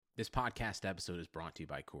This podcast episode is brought to you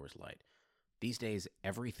by Coors Light. These days,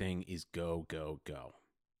 everything is go, go, go.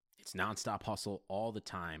 It's nonstop hustle all the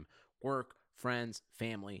time. Work, friends,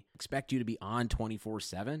 family expect you to be on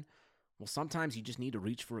 24/7. Well, sometimes you just need to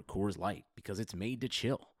reach for a Coors Light because it's made to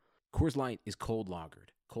chill. Coors Light is cold lagered,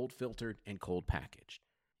 cold filtered, and cold packaged.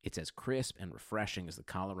 It's as crisp and refreshing as the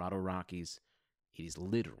Colorado Rockies. It is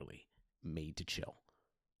literally made to chill.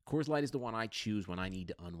 Coors Light is the one I choose when I need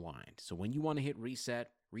to unwind. So when you want to hit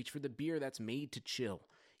reset, reach for the beer that's made to chill.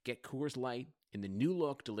 Get Coors Light in the new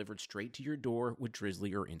look delivered straight to your door with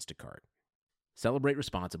Drizzly or Instacart. Celebrate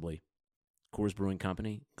responsibly. Coors Brewing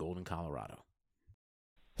Company, Golden, Colorado.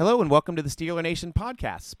 Hello and welcome to the Steeler Nation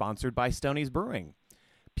podcast, sponsored by Stoney's Brewing.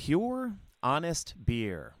 Pure, honest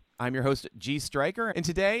beer. I'm your host, G. Stryker, and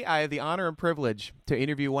today I have the honor and privilege to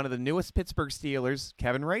interview one of the newest Pittsburgh Steelers,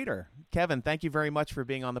 Kevin Rader. Kevin, thank you very much for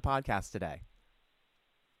being on the podcast today.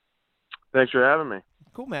 Thanks for having me.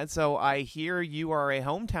 Cool, man. So I hear you are a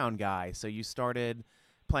hometown guy, so you started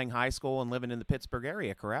playing high school and living in the Pittsburgh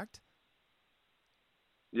area, correct?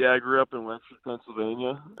 Yeah, I grew up in Wexford,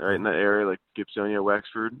 Pennsylvania, right in that area, like Gibsonia,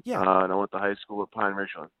 Wexford. Yeah. And I went to high school at Pine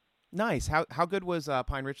Richland. Nice. How good was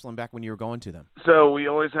Pine Richland back when you were going to them? So we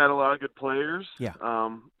always had a lot of good players. Yeah.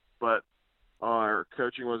 But our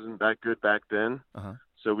coaching wasn't that good back then. Uh-huh.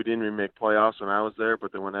 So we didn't even make playoffs when I was there.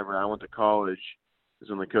 But then whenever I went to college is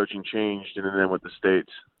when the coaching changed, and then went to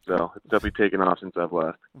States. So it's definitely taken off since I've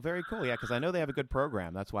left. Very cool, yeah, because I know they have a good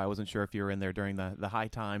program. That's why I wasn't sure if you were in there during the high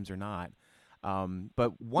times or not.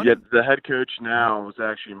 But one. Yeah, the head coach now was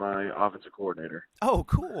actually my offensive coordinator. Oh,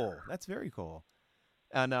 cool. That's very cool.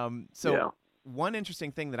 And Yeah. One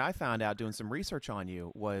interesting thing that I found out doing some research on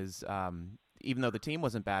you was even though the team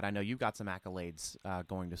wasn't bad, I know you got some accolades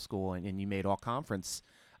going to school, and you made all-conference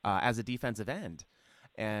as a defensive end.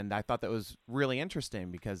 And I thought that was really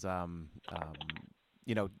interesting because,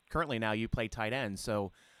 currently now you play tight end.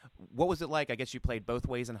 So what was it like? I guess you played both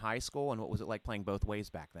ways in high school, and what was it like playing both ways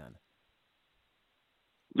back then?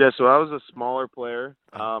 Yeah, so I was a smaller player.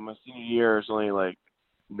 My senior year was only like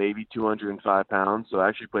maybe 205 pounds, so I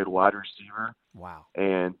actually played wide receiver. Wow.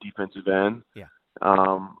 And defensive end. Yeah.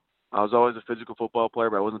 I was always a physical football player,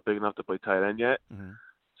 but I wasn't big enough to play tight end yet. Mm-hmm.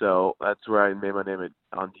 So that's where I made my name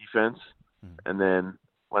on defense. Mm-hmm. And then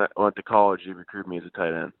when I went to college, they recruited me as a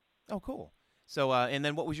tight end. Oh, cool. So, and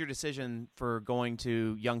then what was your decision for going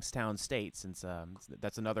to Youngstown State, since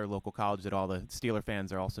that's another local college that all the Steeler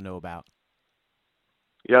fans also know about?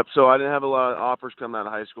 Yep, so I didn't have a lot of offers coming out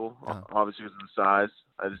of high school, obviously because of the size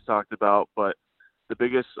I just talked about. But the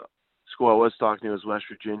biggest school I was talking to was West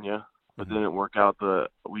Virginia, but Mm-hmm. didn't work out the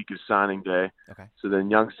week of signing day. Okay. So then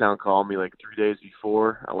Youngstown called me like 3 days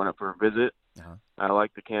before. I went up for a visit. Uh-huh. I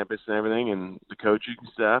liked the campus and everything and the coaching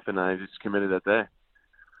staff, and I just committed that day.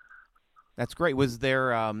 That's great. Was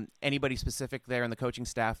there anybody specific there in the coaching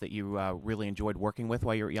staff that you really enjoyed working with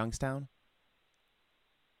while you were at Youngstown?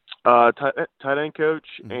 Tight end coach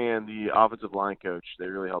Mm-hmm. and the offensive line coach, they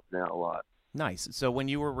really helped me out a lot. Nice. So when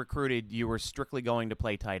you were recruited, you were strictly going to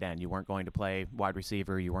play tight end. You weren't going to play wide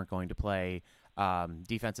receiver. You weren't going to play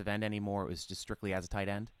defensive end anymore. It was just strictly as a tight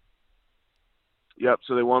end? Yep,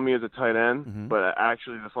 so they wanted me as a tight end, Mm-hmm. but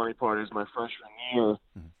actually the funny part is my freshman year,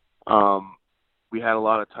 Mm-hmm. We had a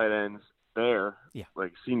lot of tight ends there, Yeah.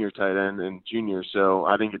 like senior tight end and junior, so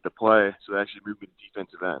I didn't get to play, so they actually moved me to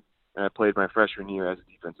defensive end. And I played my freshman year as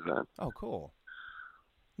a defensive end. Oh, cool.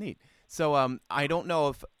 Neat. So I don't know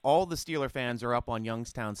if all the Steeler fans are up on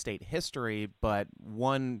Youngstown State history, but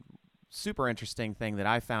one super interesting thing that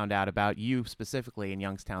I found out about you specifically in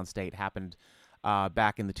Youngstown State happened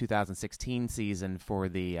back in the 2016 season for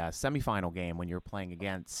the semifinal game when you were playing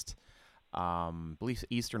against, I believe,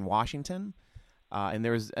 Eastern Washington. And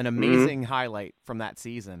there's an amazing highlight from that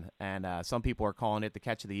season, and some people are calling it the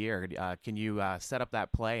catch of the year. Can you set up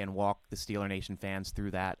that play and walk the Steeler Nation fans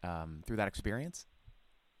through that experience?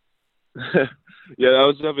 Yeah, that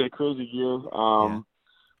was definitely a crazy year.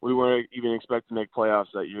 We weren't even expecting to make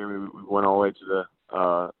playoffs that year. We went all the way to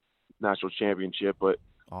the national championship, but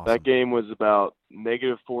Awesome. that game was about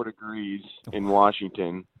 -4 degrees in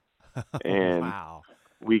Washington, and Wow.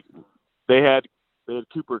 they had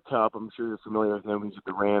Cooper Kupp. I'm sure you're familiar with him. He's at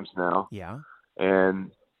the Rams now. Yeah.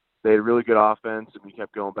 And they had really good offense, and we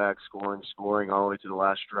kept going back, scoring all the way to the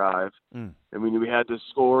last drive. Mm. And we knew we had to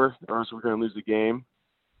score, or else we were going to lose the game.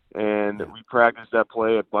 And we practiced that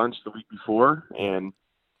play a bunch the week before, and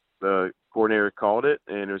the coordinator called it.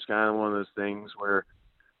 And it was kind of one of those things where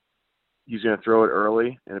he's going to throw it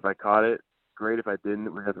early, and if I caught it, great. If I didn't,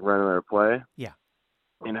 we're going to have to run another play. Yeah.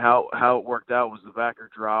 And how it worked out was the backer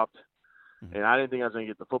dropped, Mhm. and I didn't think I was going to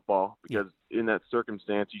get the football because in that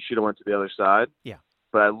circumstance, you should have went to the other side. Yeah.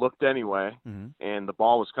 but I looked anyway, Mm-hmm. and the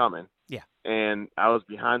ball was coming. Yeah. And I was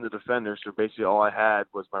behind the defender, so basically all I had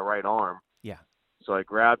was my right arm. Yeah. So I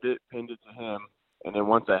grabbed it, pinned it to him, and then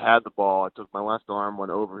once I had the ball, I took my left arm,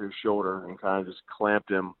 went over his shoulder, and kind of just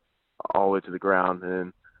clamped him all the way to the ground.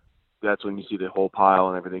 And that's when you see the whole pile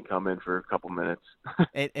and everything come in for a couple minutes.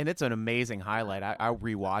 And it's an amazing highlight. I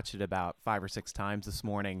rewatched it about 5 or 6 times this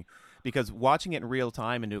morning because watching it in real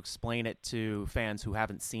time and to explain it to fans who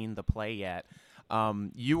haven't seen the play yet,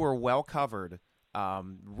 you were well covered.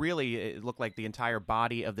 Really, it looked like the entire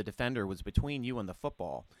body of the defender was between you and the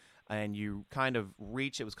football. And you kind of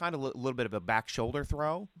reached, it was kind of a little bit of a back shoulder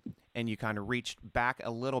throw, and you kind of reached back a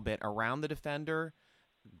little bit around the defender,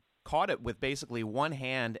 caught it with basically one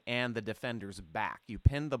hand and the defender's back. You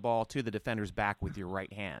pinned the ball to the defender's back with your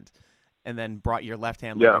right hand, and then brought your left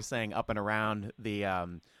hand, like you're saying, up and around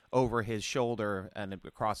the over his shoulder and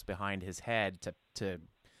across behind his head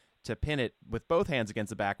to pin it with both hands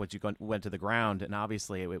against the back, which went to the ground, and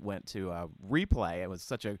obviously it went to replay. It was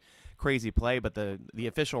such a crazy play, but the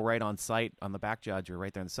official right on site on the back judge, or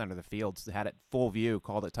right there in the center of the field, had it full view,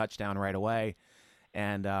 called it touchdown right away.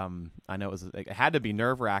 And I know it had to be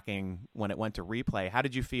nerve-wracking when it went to replay. How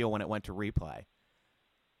did you feel when it went to replay?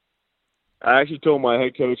 I actually told my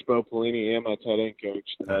head coach, Bo Pelini, and my tight end coach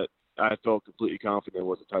that I felt completely confident it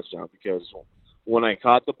was a touchdown because when I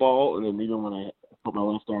caught the ball, and then even when I put my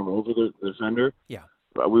left arm over the defender,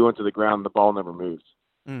 we went to the ground, the ball never moved.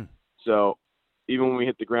 So even when we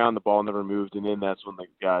hit the ground, the ball never moved, and then that's when the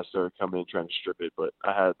guys started coming in trying to strip it, but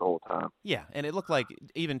I had it the whole time. Yeah, and it looked like,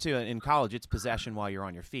 even too, in college, it's possession while you're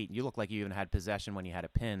on your feet. You look like you even had possession when you had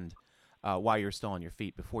it pinned while you're still on your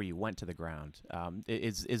feet before you went to the ground.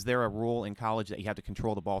 Is there a rule in college that you have to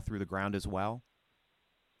control the ball through the ground as well?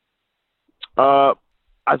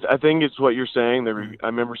 I think it's what you're saying. I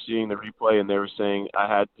remember seeing the replay, and they were saying I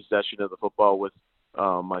had possession of the football with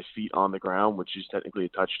my feet on the ground, which is technically a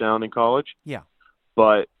touchdown in college. Yeah.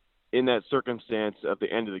 But in that circumstance, at the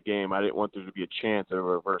end of the game, I didn't want there to be a chance of a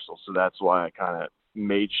reversal, so that's why I kind of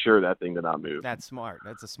made sure that thing did not move. That's smart.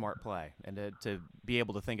 That's a smart play, and to be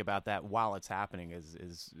able to think about that while it's happening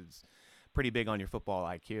is pretty big on your football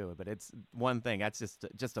IQ. But it's one thing. That's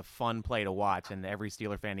just a fun play to watch, and every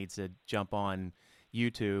Steeler fan needs to jump on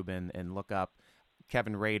YouTube and look up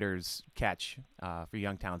Kevin Rader's catch for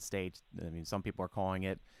Youngstown State. I mean, some people are calling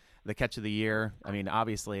it the catch of the year. I mean,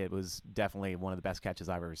 obviously, it was definitely one of the best catches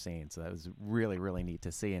I've ever seen. So that was really, really neat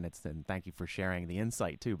to see, and thank you for sharing the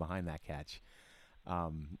insight too behind that catch.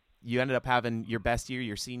 You ended up having your best year,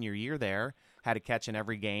 your senior year there. Had a catch in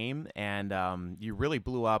every game, and you really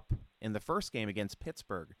blew up in the first game against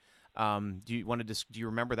Pittsburgh. Do you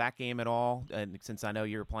remember that game at all? And since I know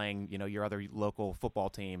you're playing, your other local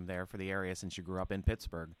football team there for the area, since you grew up in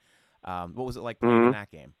Pittsburgh, what was it like playing in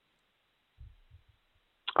that game?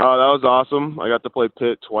 Oh, that was awesome. I got to play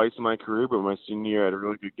Pitt twice in my career, but my senior year I had a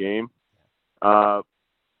really good game.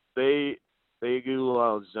 They do a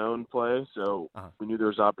lot of zone play, so we knew there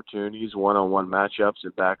was opportunities, one-on-one matchups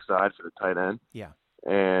and backside for the tight end. Yeah.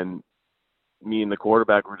 And me and the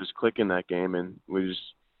quarterback were just clicking that game, and we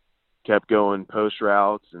just kept going post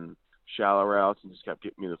routes and shallow routes and just kept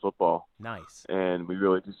getting me the football. Nice. And we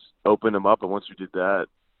really just opened them up, and once we did that,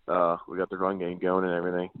 we got the run game going and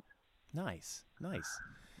everything. Nice.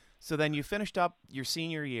 So then you finished up your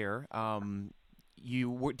senior year.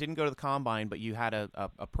 You didn't go to the combine, but you had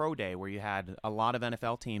a pro day where you had a lot of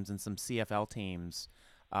NFL teams and some CFL teams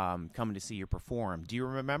coming to see you perform. Do you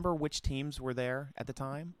remember which teams were there at the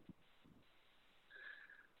time?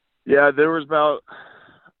 Yeah, there was about,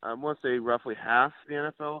 I want to say roughly half the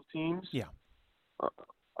NFL teams. Yeah.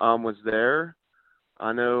 Was there.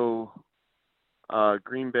 I know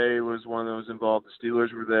Green Bay was one of those involved. The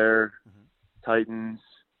Steelers were there. Titans,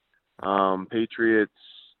 Patriots,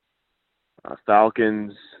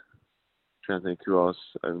 Falcons. I'm trying to think who else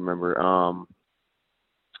I remember.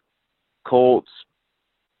 Colts,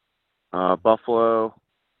 Buffalo.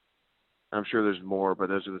 I'm sure there's more, but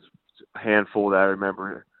there's a handful that I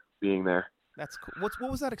remember being there. That's cool.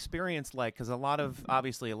 What was that experience like? Because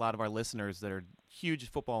obviously a lot of our listeners that are huge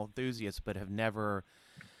football enthusiasts but have never,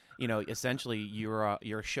 essentially you're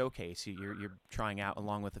a showcase. You're trying out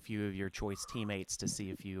along with a few of your choice teammates to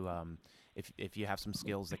see if you have some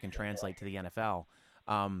skills that can translate to the NFL.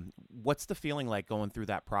 What's the feeling like going through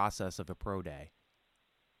that process of a pro day?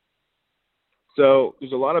 So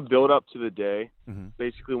there's a lot of build up to the day. Mm-hmm.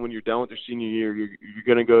 Basically, when you're done with your senior year, you're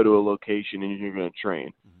going to go to a location and you're going to train.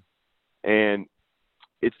 Mm-hmm. And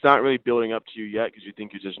it's not really building up to you yet because you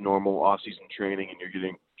think you're just normal off-season training and you're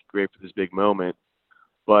getting great for this big moment.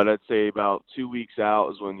 But I'd say about 2 weeks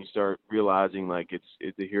out is when you start realizing like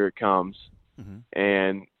it's here it comes.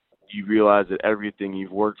 and you realize that everything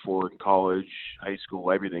you've worked for in college, high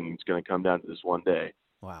school, everything is going to come down to this one day.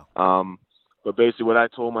 Wow. But basically what I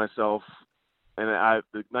told myself, and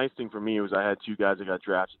the nice thing for me was I had two guys that got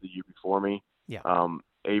drafted the year before me, Yeah.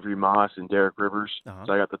 Avery Moss and Derek Rivers.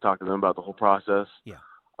 So I got to talk to them about the whole process. Yeah.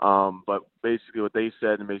 But basically what they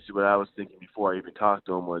said, and basically what I was thinking before I even talked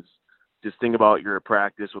to them, was just think about your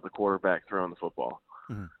practice with the quarterback throwing the football.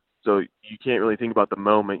 So you can't really think about the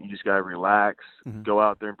moment. You just got to relax, go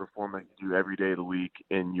out there and perform like you do every day of the week,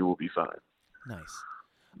 and you will be fine.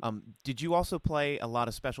 Nice. Did you also play a lot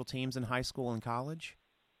of special teams in high school and college?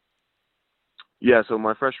 Yeah, so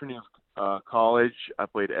my freshman year of college, I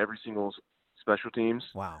played every single special teams.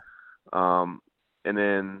 Wow. And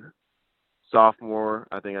then sophomore,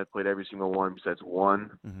 I think I played every single one besides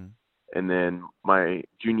one. And then my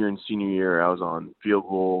junior and senior year, I was on field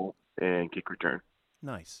goal and kick return.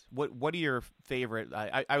 Nice. What are your favorite?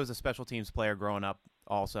 I was a special teams player growing up.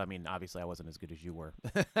 Also, I mean, obviously, I wasn't as good as you were.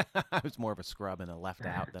 I was more of a scrub and a left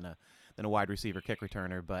out than a wide receiver kick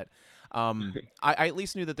returner. But I at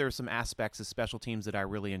least knew that there were some aspects of special teams that I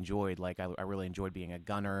really enjoyed. Like I really enjoyed being a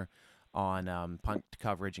gunner on punt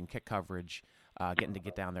coverage and kick coverage, getting to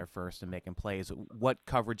get down there first and making plays. What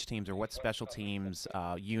coverage teams or what special teams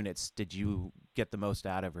units did you get the most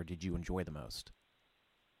out of, or did you enjoy the most?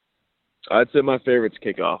 I'd say my favorite's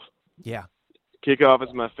kickoff. Yeah. Kickoff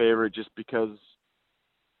is my favorite just because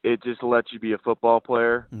it just lets you be a football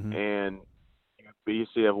player, and you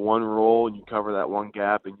basically have one role and you cover that one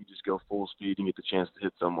gap and you just go full speed and get the chance to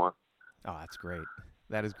hit someone. Oh, that's great.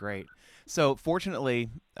 That is great. So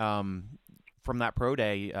fortunately, from that pro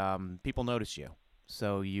day, people noticed you.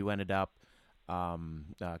 So you ended up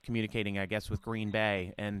communicating, I guess, with Green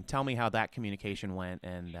Bay. And tell me how that communication went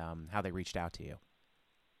and how they reached out to you.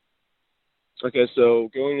 Okay, so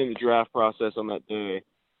going into the draft process on that day,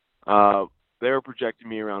 they were projecting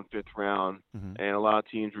me around 5th round, and a lot of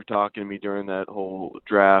teams were talking to me during that whole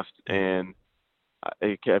draft, and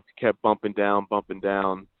it kept bumping down.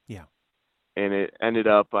 Yeah. And it ended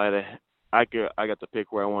up I got to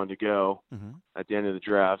pick where I wanted to go at the end of the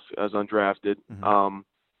draft. I was undrafted.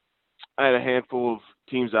 I had a handful of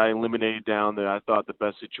teams I eliminated down that I thought the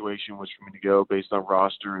best situation was for me to go based on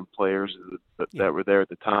roster and players that were there at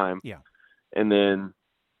the time. Yeah. And then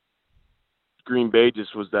Green Bay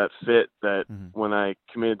just was that fit that when I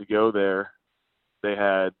committed to go there, they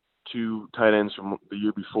had 2 tight ends from the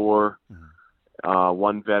year before,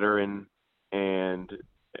 one veteran, and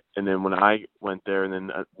then when I went there, and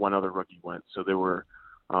then one other rookie went. So there were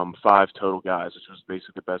 5 total guys, which was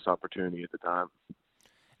basically the best opportunity at the time.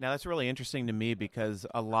 Now, that's really interesting to me because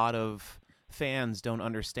a lot of fans don't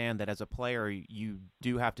understand that as a player, you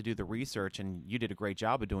do have to do the research, and you did a great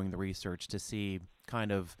job of doing the research to see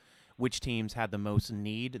kind of which teams had the most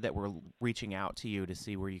need that were reaching out to you to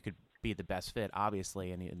see where you could be the best fit,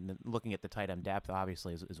 obviously. And looking at the tight end depth,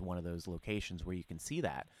 obviously, is one of those locations where you can see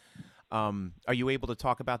that. Are you able to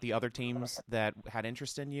talk about the other teams that had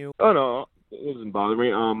interest in you? Oh, no, it doesn't bother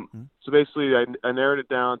me. So basically, I narrowed it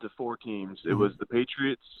down to 4 teams. It was the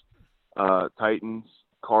Patriots, Titans,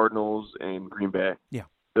 Cardinals, and Green Bay. Yeah.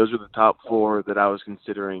 Those were the top 4 that I was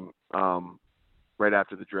considering right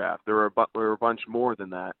after the draft. There were a bunch more than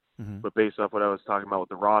that, but based off what I was talking about with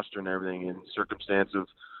the roster and everything and circumstance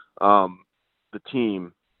of the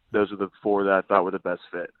team, those are the 4 that I thought were the best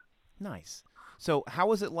fit. Nice. So how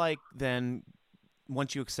was it like then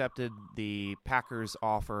once you accepted the Packers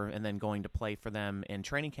offer and then going to play for them in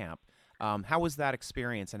training camp? How was that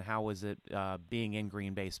experience, and how was it being in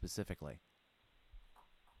Green Bay specifically?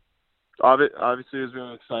 Obviously, it was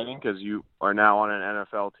really exciting because you are now on an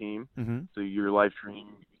NFL team, so your life dream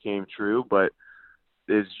became true, but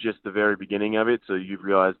it's just the very beginning of it, so you've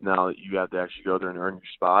realized now that you have to actually go there and earn your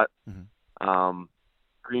spot.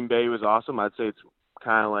 Green Bay was awesome. I'd say it's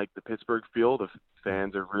kind of like the Pittsburgh feel. The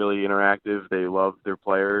fans are really interactive. They love their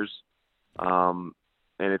players, and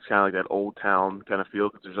it's kind of like that old town kind of feel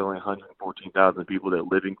because there's only 114,000 people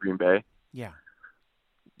that live in Green Bay. Yeah.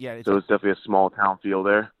 So it's definitely a small town feel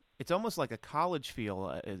there. It's almost like a college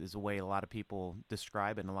feel is the way a lot of people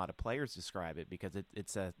describe it and a lot of players describe it because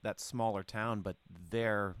it's that smaller town, but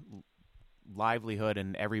their livelihood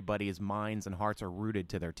and everybody's minds and hearts are rooted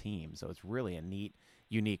to their team. So it's really a neat,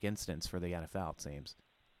 unique instance for the NFL, it seems.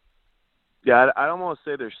 Yeah, I'd almost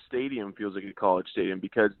say their stadium feels like a college stadium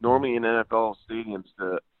because normally in NFL stadiums,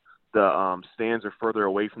 the stands are further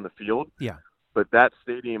away from the field. Yeah. But that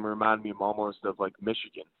stadium reminded me almost of like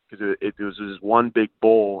Michigan because it was just one big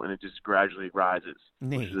bowl and it just gradually rises,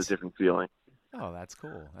 which is a different feeling. Oh, that's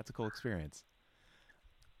cool. That's a cool experience.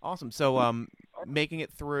 Awesome. So making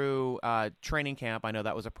it through training camp, I know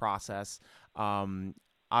that was a process.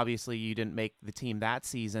 Obviously, you didn't make the team that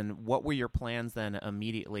season. What were your plans then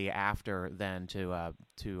immediately after then to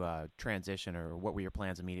transition, or what were your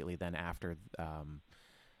plans immediately then after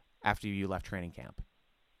you left training camp?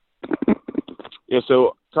 Yeah,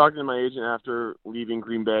 so talking to my agent after leaving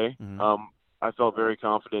Green Bay, Mm-hmm. I felt very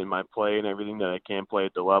confident in my play and everything that I can play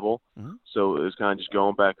at the level. Mm-hmm. So it was kind of just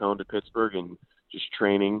going back home to Pittsburgh and just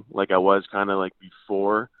training like I was kind of like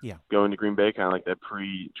before Yeah. going to Green Bay, kind of like that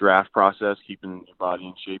pre-draft process, keeping your body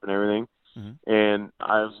in shape and everything. Mm-hmm. And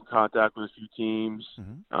I was in contact with a few teams,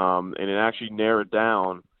 Mm-hmm. and it actually narrowed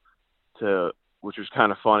down to, which was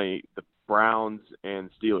kind of funny, the Browns and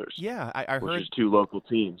Steelers. Yeah, I which heard. is two local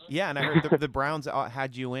teams. Yeah, and I heard the Browns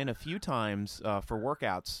had you in a few times for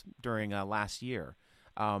workouts during last year.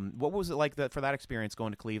 What was it like for that experience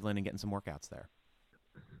going to Cleveland and getting some workouts there?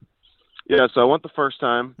 Yeah, so I went the first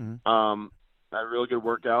time. Mm-hmm. I had a really good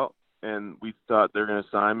workout, and we thought they were going to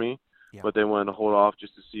sign me, Yeah. but they wanted to hold off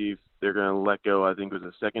just to see if they're going to let go, I think it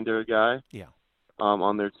was a secondary guy Yeah.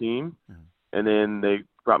 on their team. Mm-hmm. And then they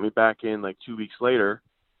brought me back in like 2 weeks later,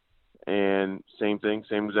 and same thing,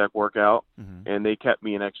 same exact workout. Mm-hmm. And they kept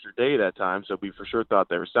me an extra day that time, so we for sure thought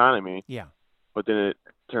they were signing me. Yeah. But then it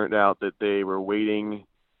turned out that they were waiting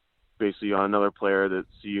basically on another player to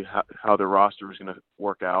see how their roster was going to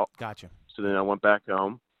work out. Gotcha. So then I went back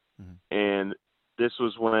home, Mm-hmm. and this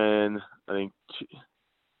was when I think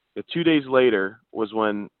 2 days later was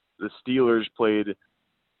when the Steelers played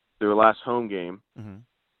their last home game, Mm-hmm.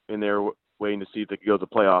 and they were waiting to see if they could go to the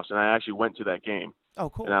playoffs. And I actually went to that game, Oh,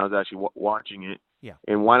 cool. and I was actually watching it. Yeah.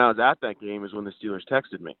 And when I was at that game is when the Steelers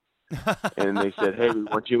texted me, and they said, "Hey, we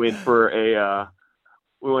want you in for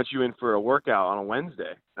a workout on a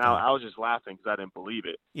Wednesday." Now I was just laughing because I didn't believe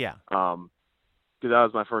it. Yeah. Because that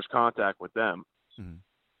was my first contact with them. Mm-hmm.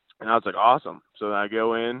 And I was like, awesome. So I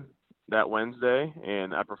go in that Wednesday,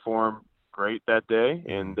 and I perform great that day,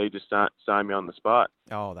 and they just signed me on the spot.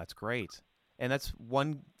 Oh, that's great. And that's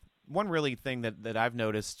one really thing that I've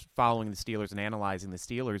noticed following the Steelers and analyzing the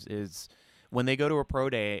Steelers is when they go to a pro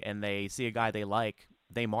day and they see a guy they like,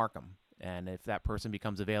 they mark him. And if that person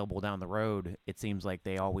becomes available down the road, it seems like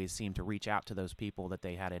they always seem to reach out to those people that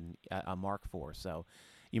they had a mark for. So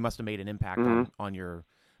you must have made an impact on your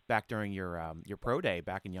back during your pro day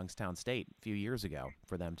back in Youngstown State a few years ago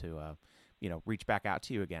for them to reach back out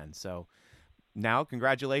to you again. So now,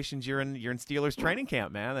 congratulations, you're in Steelers training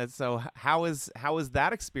camp, man. That's so. How is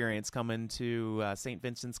that experience coming to St.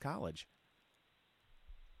 Vincent's College?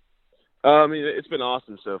 I mean, it's been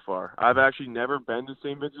awesome so far. I've actually never been to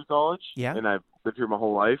St. Vincent College, Yeah. and I've lived here my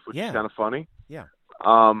whole life, which is kind of funny. Yeah.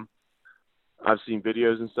 I've seen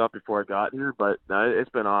videos and stuff before I got here, but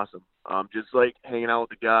it's been awesome. Just like hanging out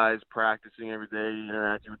with the guys, practicing every day,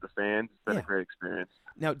 interacting with the fans. It's been a great experience.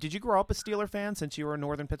 Now, did you grow up a Steeler fan since you were a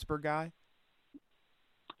Northern Pittsburgh guy?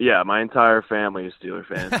 Yeah, my entire family is Steeler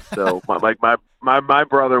fans. So my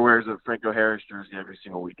brother wears a Franco Harris jersey every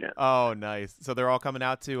single weekend. Oh, nice. So they're all coming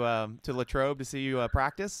out to Latrobe to see you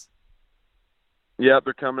practice? Yep,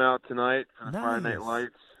 they're coming out tonight for the Nice. Friday Night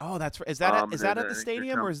Lights. Oh, that's right. Is that at the they're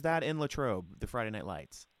stadium or is that in Latrobe, the Friday Night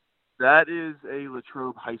Lights? That is a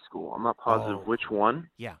Latrobe high school. I'm not positive which one.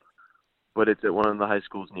 Yeah. But it's at one of the high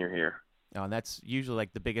schools near here. Oh, and that's usually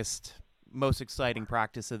like the biggest, most exciting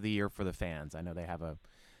practice of the year for the fans. I know they have a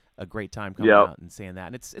great time coming out and seeing that.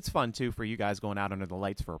 And it's fun, too, for you guys going out under the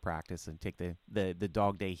lights for a practice and take the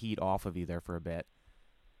dog day heat off of you there for a bit.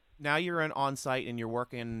 Now you're on site and you're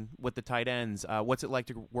working with the tight ends. What's it like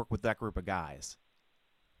to work with that group of guys?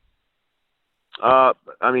 I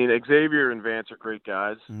mean, Xavier and Vance are great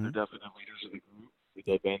guys. Mm-hmm. They're definitely the leaders of the group that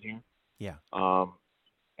they've been here. Yeah.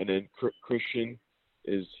 And then Christian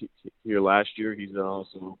is here last year. He's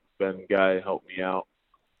also been a guy to help me out.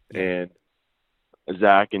 Yeah. And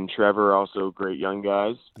Zach and Trevor are also great young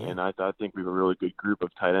guys. Yeah. And I think we have a really good group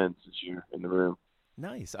of tight ends this year in the room.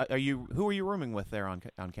 Nice. Who are you rooming with there on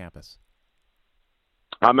campus?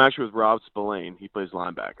 I'm actually with Rob Spillane. He plays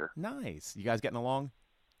linebacker. Nice. You guys getting along?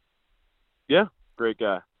 Yeah, great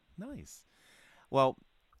guy. Nice. Well,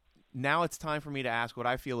 now it's time for me to ask what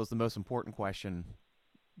I feel is the most important question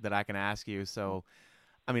that I can ask you. So,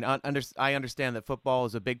 I mean, I understand that football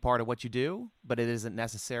is a big part of what you do, but it isn't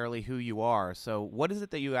necessarily who you are. So what is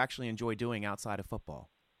it that you actually enjoy doing outside of football?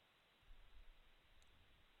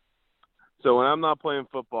 So when I'm not playing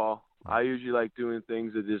football, I usually like doing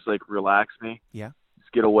things that just like relax me. Yeah.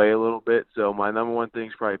 Just get away a little bit. So my number one thing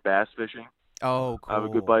is probably bass fishing. Oh, cool. I have a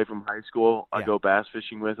good buddy from high school I Yeah. go bass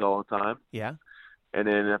fishing with all the time. Yeah. And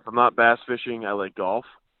then if I'm not bass fishing, I like golf.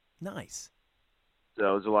 Nice. So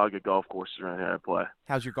there's a lot of good golf courses around here I play.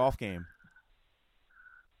 How's your golf game?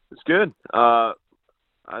 It's good. I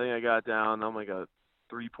think I got down. I'm like a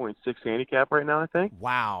 3.6 handicap right now, I think.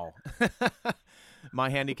 Wow. My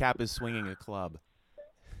handicap is swinging a club.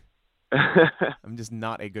 I'm just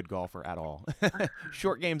not a good golfer at all.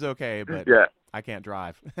 Short game's okay, but Yeah. I can't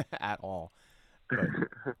drive at all.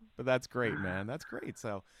 But that's great, man. That's great.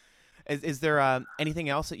 So is there anything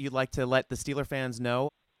else that you'd like to let the Steeler fans know?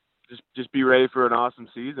 Just be ready for an awesome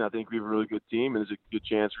season. I think we have a really good team, and there's a good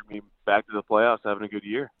chance for me back to the playoffs having a good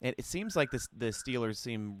year. It seems like the Steelers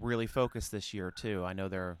seem really focused this year, too. I know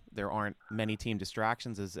there aren't many team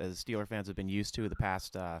distractions, as Steeler fans have been used to the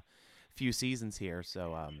past few seasons here.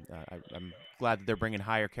 So I'm glad that they're bringing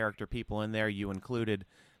higher character people in there, you included.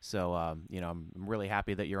 So, I'm really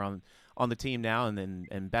happy that you're on the team now,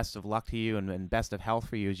 and best of luck to you, and best of health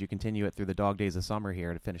for you as you continue it through the dog days of summer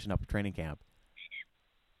here to finishing up training camp.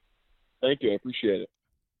 Thank you. I appreciate it.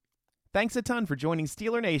 Thanks a ton for joining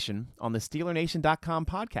Steeler Nation on the SteelerNation.com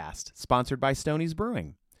podcast, sponsored by Stoney's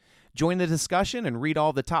Brewing. Join the discussion and read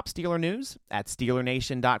all the top Steeler news at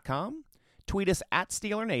SteelerNation.com. Tweet us at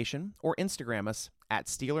Steeler Nation or Instagram us at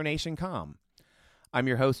SteelerNation.com. I'm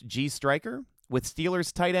your host, G. Stryker, with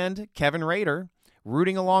Steelers tight end Kevin Rader,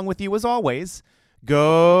 rooting along with you as always.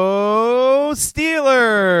 Go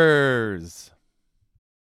Steelers!